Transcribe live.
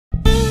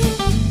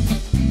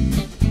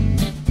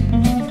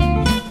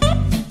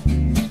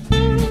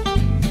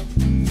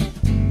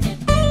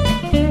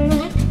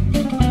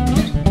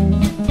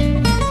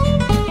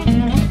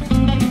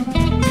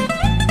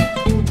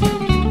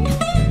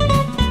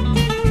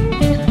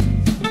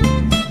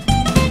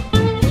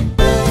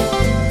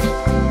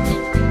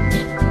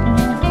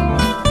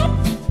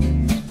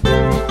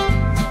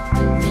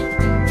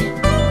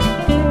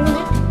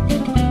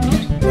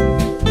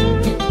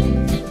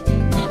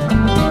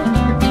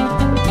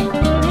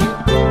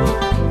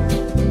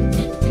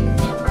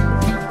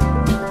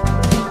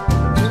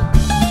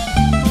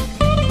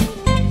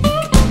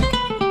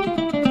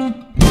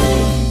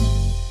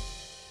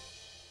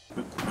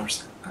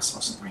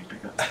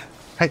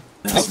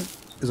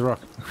a rock.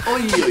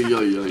 Oi, oi,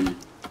 oi, oi.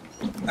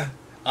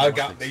 I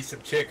got me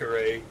some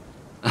chicory.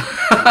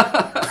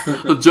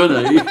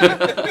 Johnny.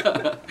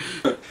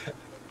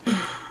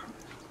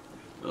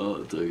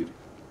 Oh, dude.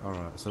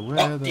 Alright, so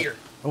where the... Dear.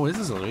 Oh, this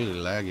is really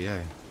laggy,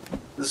 eh?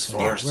 This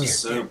forest is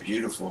so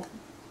beautiful.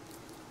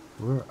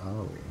 Where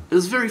are we?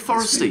 It's very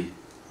foresty.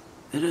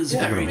 It is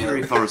very,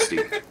 very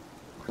foresty. At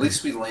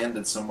least we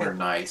landed somewhere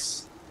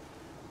nice.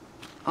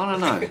 I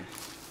don't know.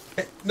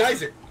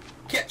 Nicer.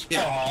 Catch.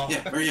 Yeah, Aw.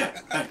 yeah, where you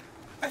at? Hey.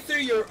 I threw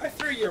you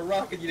a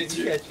rock and you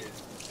didn't catch it.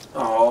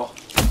 Oh,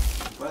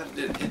 glad it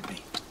didn't hit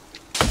me.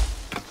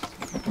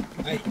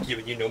 I ain't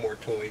giving you no more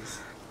toys.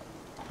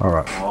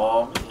 Alright.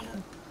 Oh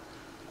man.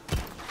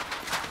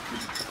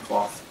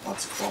 Cloth,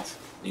 lots of cloth.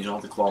 Need all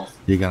the cloth.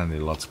 You're gonna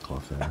need lots of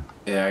cloth, yeah.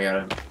 Yeah, I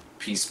gotta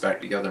piece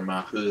back together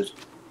my hood.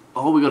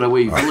 Oh, we got a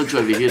wee village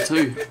over here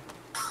too.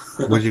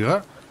 What you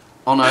got?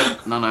 Oh no,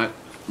 no,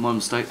 my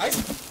mistake. I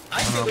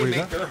think we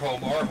make their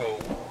home our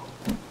home.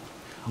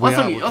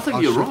 I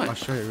think you're right. I'll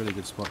show you a really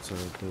good spot to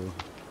do.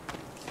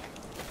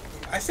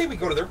 I say we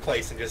go to their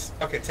place and just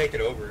fucking take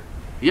it over.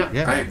 Yeah.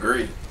 I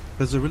agree.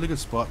 There's a really good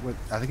spot with,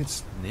 I think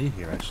it's near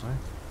here actually.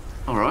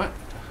 All right.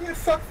 Yeah,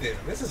 fuck them.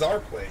 This is our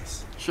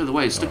place. Show the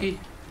way, Sticky.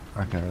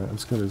 Okay,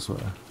 let's go this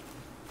way. I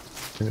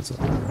think it's up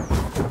there.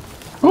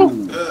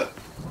 Oh.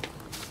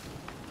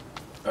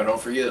 Oh, don't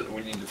forget,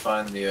 we need to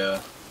find the,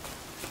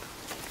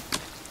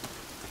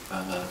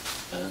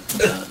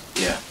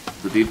 yeah.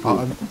 The dead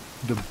pool.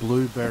 The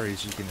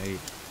blueberries you can eat.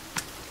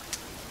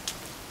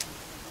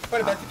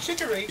 What about the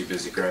chicory? Too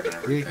busy grabbing Yeah,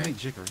 you can everything. eat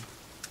chicory.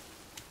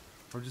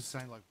 We're just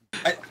saying like...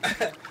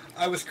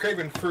 I was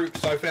craving fruit,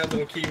 so I found a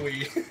little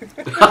kiwi.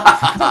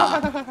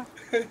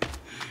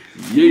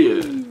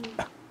 Yeah.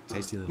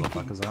 Tasty little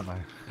fuckers, aren't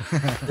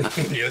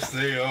they? Yes,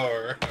 they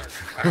are.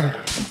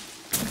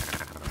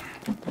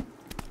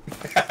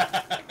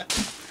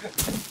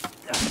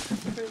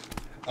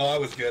 Oh,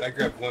 that was good. I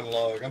grabbed one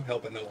log. I'm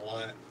helping them a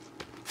lot.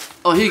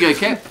 Oh, here you go,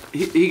 Cap.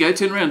 Here you go.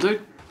 Turn around,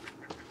 dude.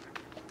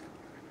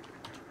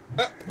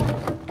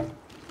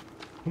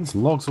 There's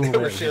logs all We're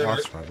over sharing here. our-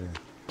 Right there.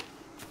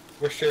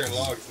 We're sharing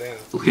logs now.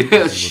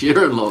 Yeah,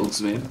 sharing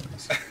logs, man.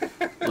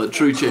 Like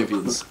true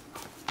champions.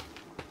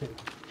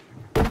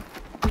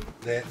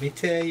 Let me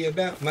tell you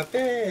about my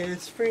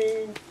best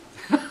friend.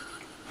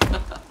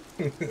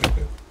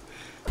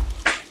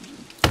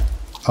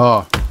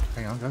 Oh,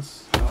 hang on,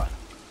 guys.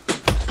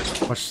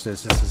 Watch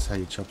this. This is how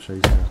you chop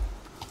trees now.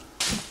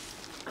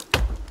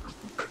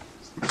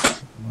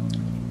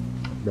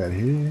 About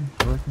here,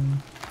 I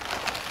reckon.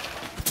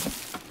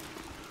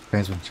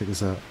 Gamesman, check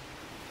this out.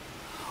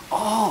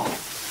 Oh,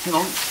 hang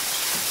on.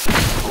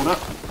 Hold up.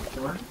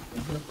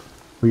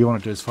 What you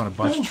want to do is find a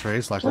bunch of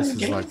trees, like this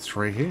is like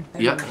 3 here.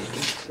 Yep.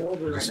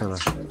 Just sort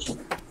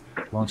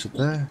of launch it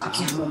there.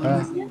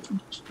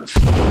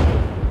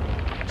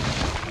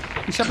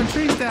 You're chopping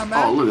trees down,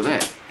 man. Oh, look at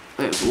that.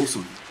 That's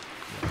awesome.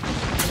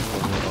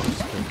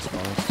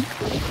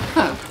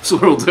 So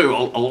what I'll do,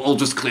 I'll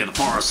just clear the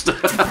forest.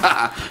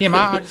 Yeah,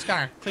 man, I'm just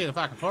gonna clear the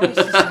fucking forest.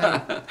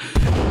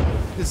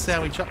 This is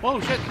how we chop. Oh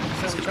shit!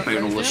 This is how we chop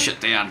Burn all trees this down. shit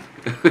down.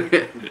 Look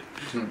at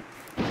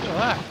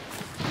that.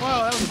 Wow,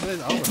 that was a bit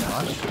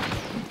overrush.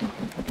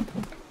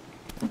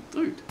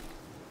 Dude.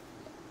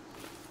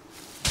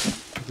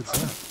 Look at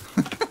that.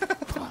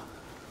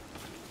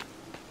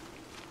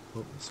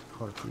 Oh, there's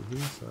quite a few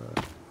here, so...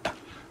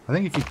 I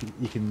think if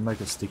you can make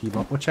a sticky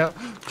bomb. Watch out!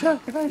 Watch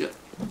out! Yeah.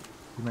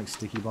 You make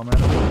sticky bomb out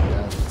of it.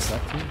 Yeah, it's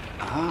that too.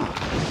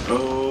 Ah.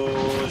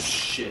 Oh,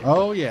 shit.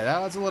 Oh yeah,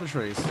 that's a lot of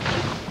trees.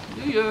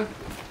 Yeah.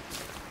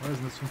 Where's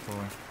this one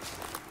falling?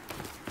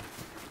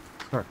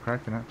 Start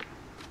cracking it.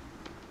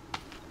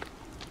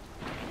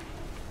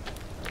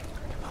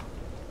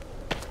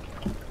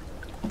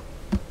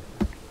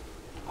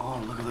 Oh,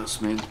 look at this,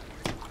 man.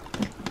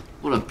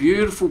 What a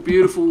beautiful,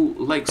 beautiful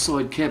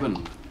lakeside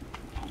cabin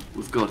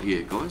we've got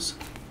here, guys.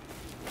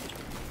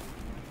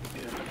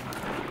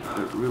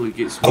 It really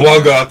gets me. I want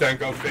to go out there and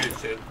go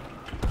fishing.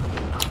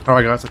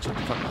 Alright guys, I chopped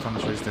the fucking ton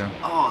of trees down.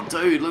 Oh,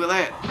 dude, look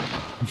at that.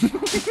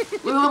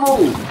 Look at them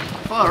all.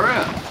 Far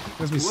out.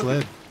 Where's my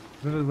sled?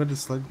 Where did the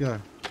sled go?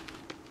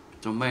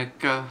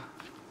 Jamaica.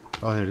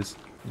 Oh, here it is.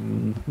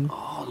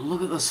 Oh,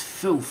 look at this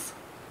filth.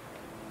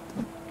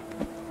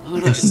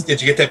 Look at this.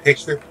 Did you get that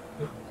picture?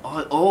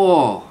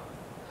 Oh.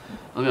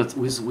 I'm gonna,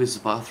 where's the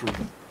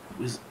bathroom?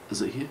 Is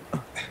it here?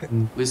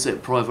 Where's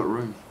that private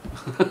room?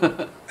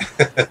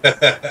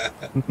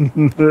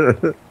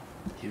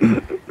 Here.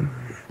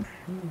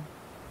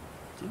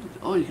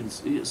 Oh, you can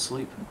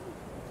sleep.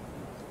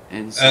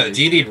 And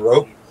Do you need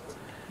rope?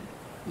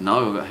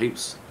 No, I've got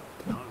heaps.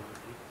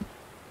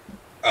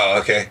 Oh,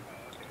 okay.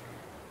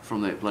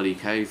 From that bloody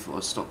cave I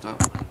stocked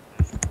up.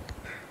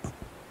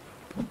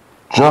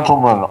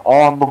 Gentlemen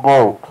on the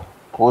boat,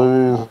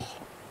 please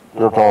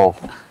get off.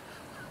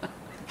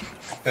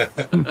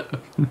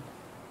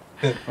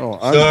 Oh,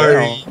 I'm Sorry.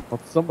 down.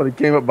 Well, somebody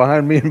came up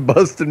behind me and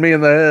busted me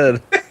in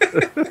the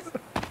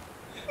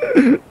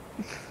head.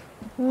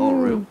 Oh,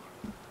 real?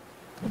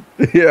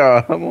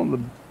 Yeah, I'm on the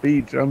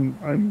beach.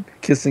 I'm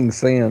kissing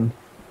sand.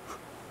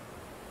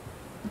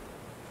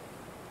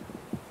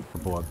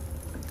 board.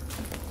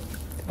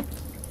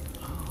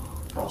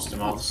 Crossed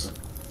him off.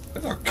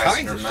 There's all Nice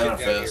kinds for of shit down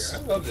here. manifest. I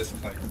love this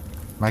place.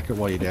 Make it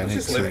while you're down Let's here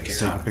just so, live in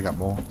so you here. can pick up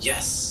more.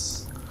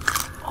 Yes.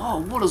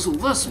 Oh, what is all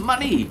this?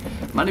 Money!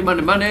 Money,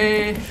 money,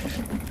 money!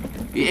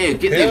 Yeah,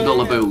 get them Yeah.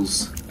 dollar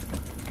bills.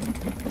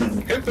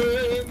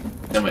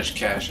 Pimpin'. How much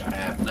cash I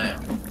have now?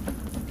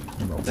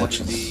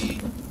 Watches.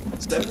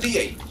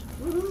 78.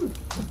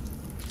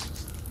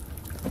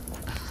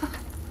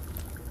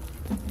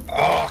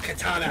 Oh,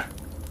 katana.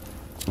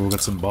 We've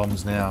got some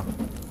bombs now.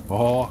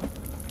 Oh,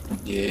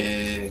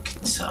 Yeah,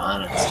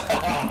 katana.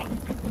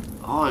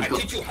 Oh, I I've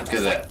got, teach you how Look to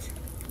at fight.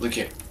 that. Look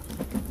here.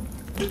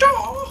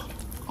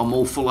 I'm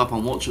all full up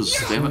on watches,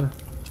 damn it.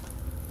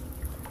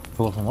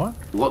 full of what?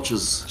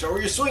 Watches. Show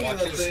where you're swinging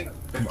that thing.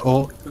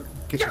 Or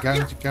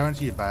go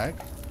into your bag,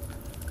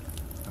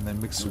 and then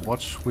mix your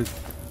watch with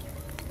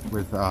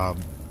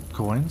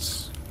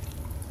coins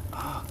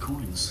Ah,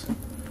 coins.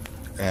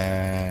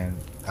 and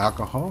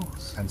alcohol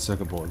and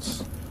circuit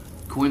boards.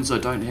 Coins I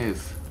don't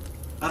have.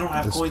 I don't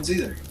have This- coins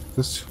either.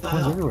 There's The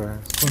coins hell? everywhere.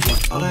 There's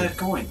coins I don't like have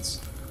coins.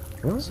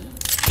 really?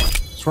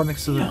 It's right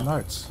next to the Yeah.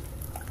 notes.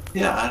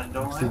 Yeah, I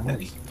don't Next to have the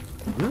any. notes.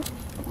 Really?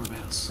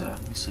 Whereabouts? Yeah.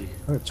 Let me see.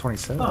 I got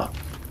 27. Oh,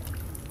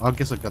 I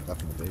guess I got that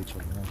from the beach. I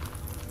don't know.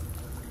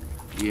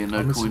 Yeah, no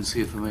I'm missing- coins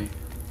here for me.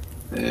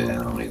 yeah,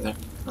 I don't either.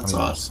 That's I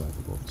mean, odd.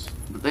 circuit boards.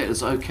 But that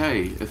is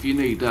okay. If you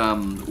need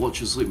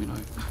watches, let me know.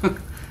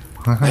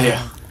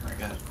 Yeah, I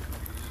got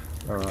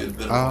Alright. good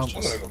bit of I'm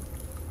watches. gonna go.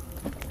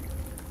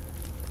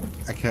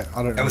 Okay,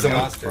 I don't That know was a where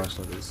the monster.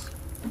 flashlight is.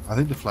 I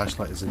think the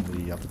flashlight is in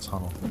the other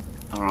tunnel.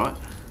 Alright.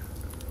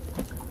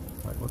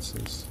 Wait, what's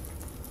this?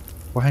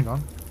 Well, hang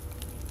on.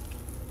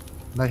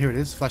 No, here it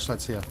is.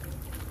 Flashlight's here.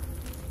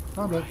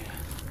 Oh, no.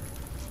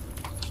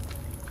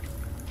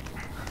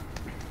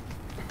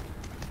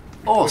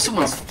 Oh,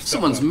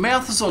 someone's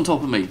mouth is on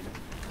top of me.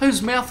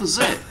 Whose mouth is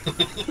that?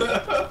 Look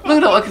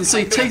at it, I can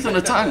see teeth and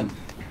a tongue.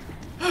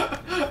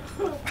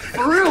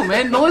 For real,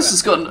 man. Nice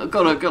has got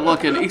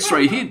like an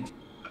X-ray head,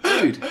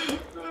 dude.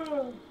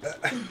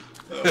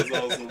 That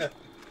was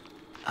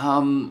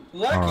awesome.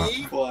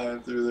 Lucky.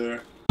 Flying through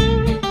there.